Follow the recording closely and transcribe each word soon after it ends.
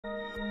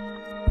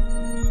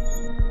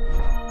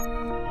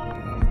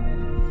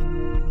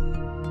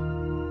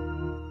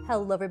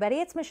Hello everybody,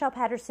 it's Michelle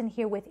Patterson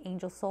here with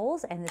Angel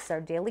Souls, and this is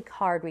our daily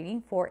card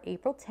reading for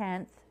April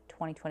 10th,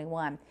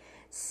 2021.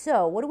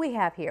 So what do we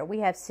have here? We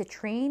have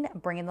citrine,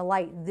 bringing the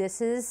light. This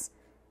is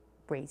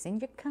raising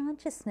your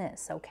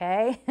consciousness,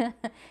 okay?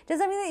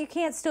 Doesn't mean that you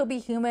can't still be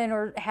human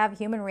or have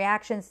human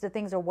reactions to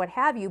things or what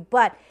have you,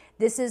 but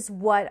this is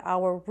what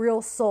our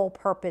real soul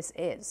purpose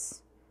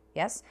is.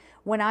 Yes?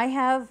 When I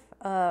have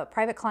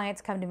private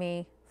clients come to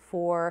me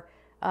for,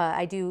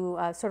 I do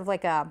sort of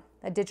like a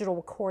digital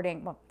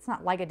recording. Well, it's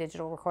not like a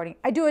digital recording.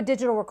 I do a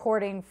digital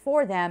recording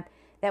for them.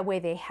 That way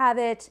they have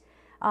it.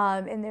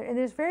 And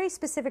there's very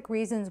specific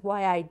reasons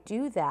why I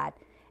do that.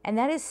 And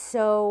that is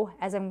so,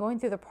 as I'm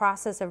going through the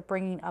process of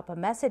bringing up a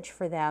message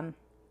for them,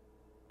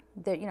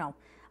 that,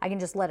 I can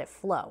just let it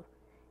flow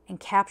and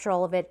capture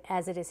all of it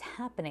as it is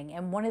happening.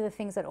 And one of the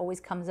things that always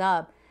comes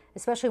up,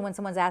 especially when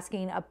someone's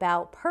asking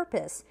about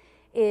purpose,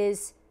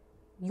 is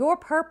your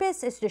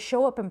purpose is to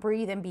show up and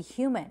breathe and be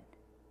human.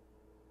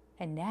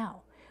 And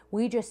now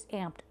we just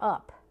amped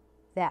up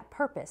that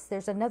purpose.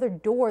 There's another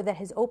door that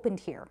has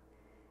opened here.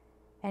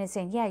 And it's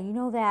saying, yeah, you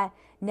know that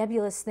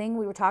nebulous thing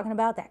we were talking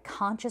about, that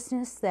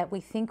consciousness that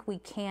we think we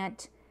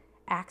can't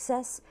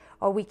access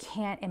or we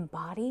can't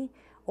embody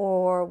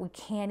or we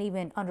can't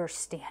even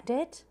understand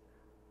it?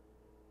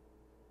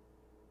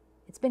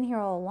 It's been here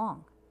all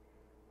along.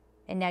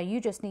 And now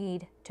you just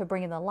need to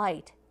bring in the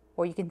light,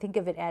 or you can think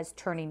of it as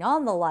turning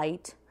on the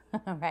light,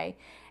 right?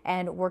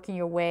 And working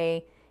your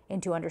way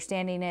into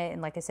understanding it,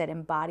 and like I said,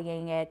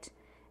 embodying it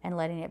and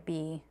letting it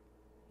be,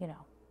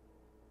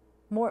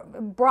 more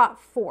brought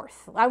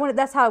forth.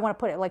 That's how I want to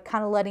put it, like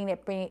kind of letting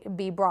it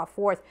be brought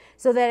forth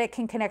so that it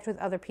can connect with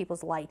other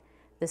people's light.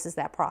 This is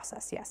that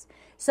process, yes.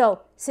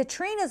 So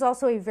citrine is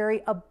also a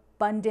very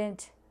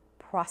abundant,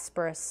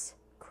 prosperous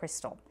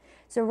crystal.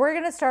 So we're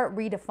going to start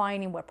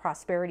redefining what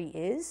prosperity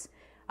is.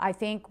 I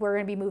think we're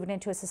going to be moving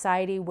into a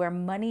society where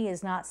money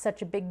is not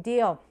such a big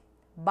deal.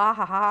 Bah,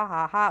 ha, ha,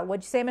 ha, ha.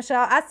 What'd you say,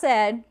 Michelle? I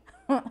said,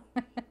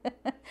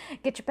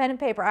 get your pen and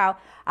paper out.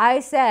 I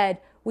said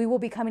we will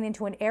be coming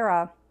into an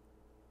era,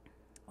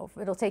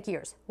 it'll take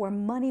years, where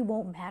money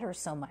won't matter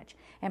so much.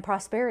 And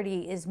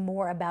prosperity is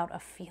more about a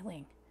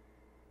feeling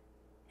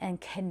and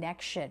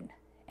connection.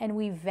 And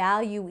we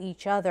value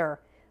each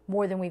other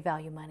more than we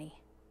value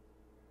money.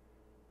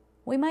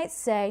 We might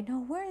say,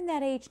 no, we're in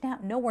that age now.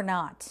 No, we're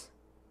not.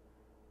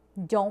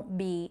 Don't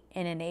be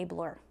an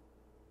enabler.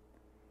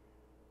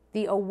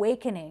 The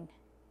awakening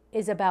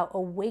is about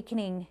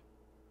awakening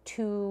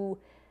to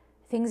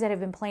things that have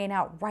been playing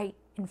out right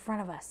in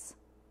front of us.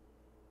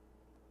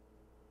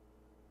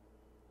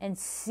 And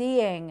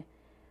seeing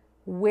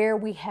where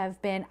we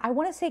have been, I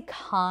want to say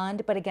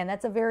conned, but again,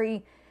 that's a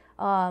very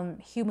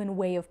human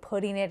way of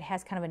putting it. It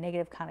has kind of a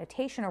negative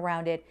connotation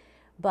around it.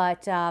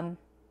 But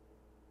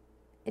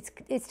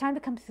it's time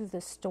to come through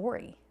the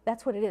story.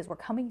 That's what it is. We're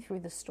coming through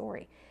the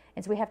story.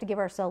 And so we have to give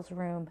ourselves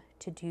room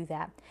to do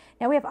that.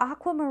 Now we have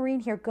aquamarine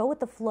here. Go with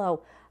the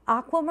flow.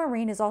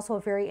 Aquamarine is also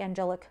a very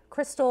angelic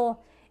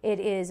crystal. It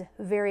is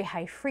very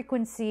high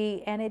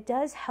frequency, and it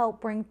does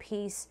help bring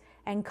peace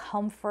and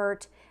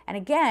comfort. And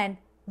again,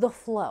 the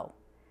flow.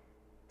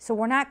 So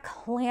we're not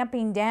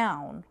clamping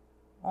down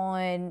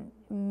on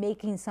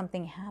making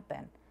something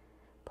happen.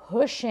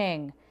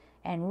 Pushing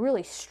and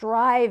really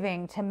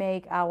striving to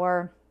make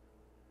our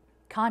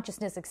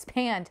consciousness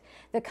expand.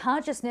 The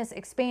consciousness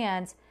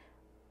expands.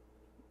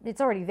 It's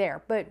already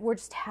there, but we're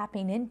just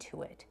tapping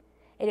into it.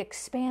 It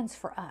expands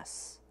for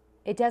us.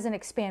 It doesn't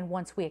expand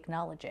once we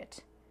acknowledge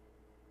it.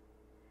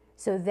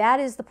 So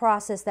that is the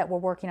process that we're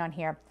working on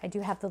here. I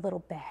do have the little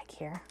bag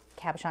here.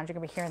 Cabochons, you're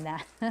going to be hearing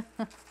that.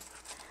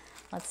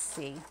 Let's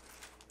see.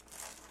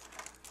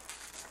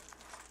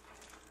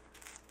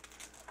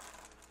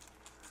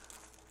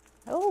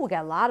 Oh, we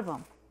got a lot of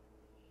them.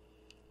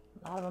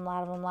 A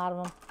lot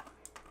of them.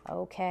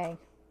 Okay.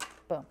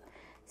 Boom.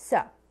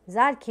 So,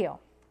 Zadkiel.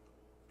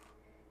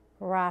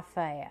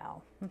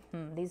 Raphael.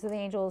 These are the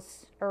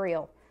angels.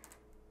 Uriel.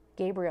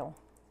 Gabriel.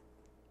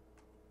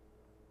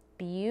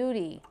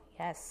 Beauty.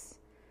 Yes.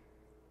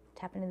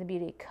 Tap into the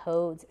beauty.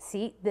 Codes.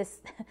 See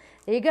this?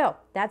 There you go.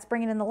 That's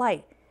bringing in the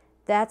light.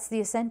 That's the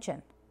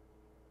ascension.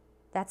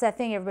 That's that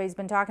thing everybody's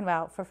been talking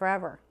about for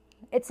forever.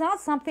 It's not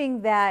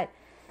something that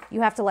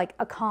you have to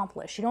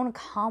accomplish. You don't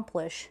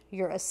accomplish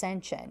your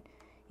ascension.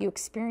 You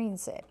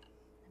experience it.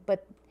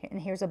 And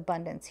here's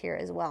abundance here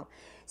as well.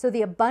 So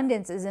the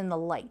abundance is in the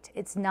light.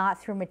 It's not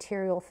through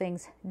material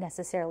things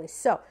necessarily.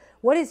 So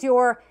what is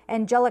your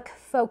angelic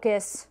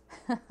focus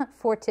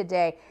for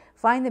today?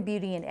 Find the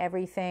beauty in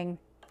everything.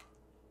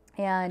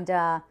 And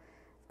of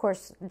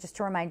course, just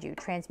to remind you,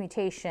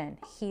 transmutation,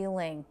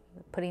 healing,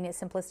 putting it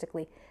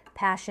simplistically,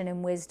 passion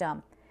and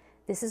wisdom.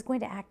 This is going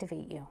to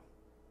activate you.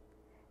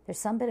 There's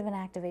some bit of an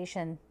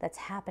activation that's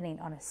happening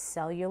on a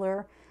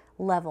cellular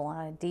level,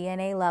 on a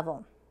DNA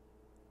level.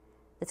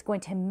 That's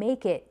going to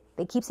make it,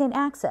 they keep saying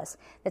access,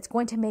 that's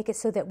going to make it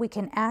so that we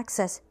can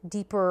access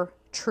deeper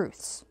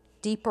truths,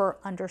 deeper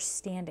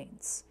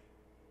understandings.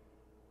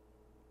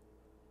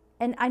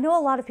 And I know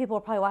a lot of people are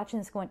probably watching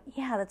this going,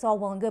 yeah, that's all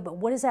well and good, but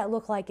what does that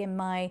look like in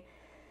my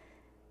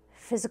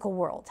physical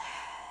world.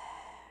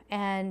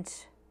 And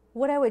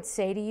what I would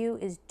say to you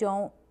is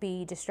don't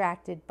be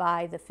distracted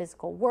by the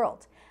physical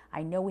world.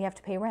 I know we have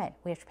to pay rent.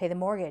 We have to pay the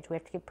mortgage. We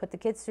have to put the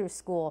kids through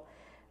school.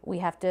 We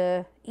have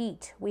to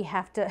eat. We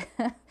have to,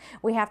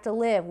 we have to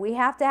live. We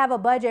have to have a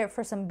budget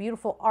for some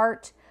beautiful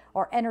art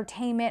or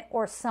entertainment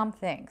or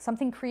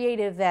something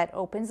creative that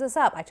opens us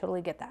up. I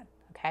totally get that,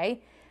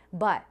 okay?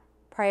 But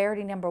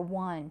priority number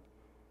one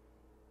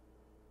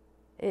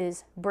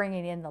is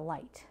bringing in the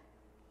light.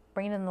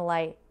 Bringing in the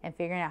light and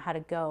figuring out how to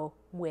go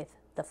with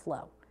the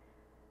flow.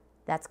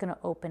 That's going to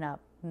open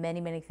up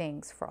many, many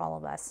things for all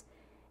of us.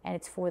 And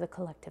it's for the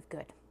collective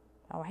good.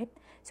 All right?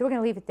 So we're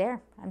going to leave it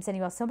there. I'm sending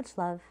you all so much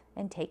love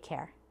and take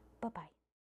care. Bye-bye.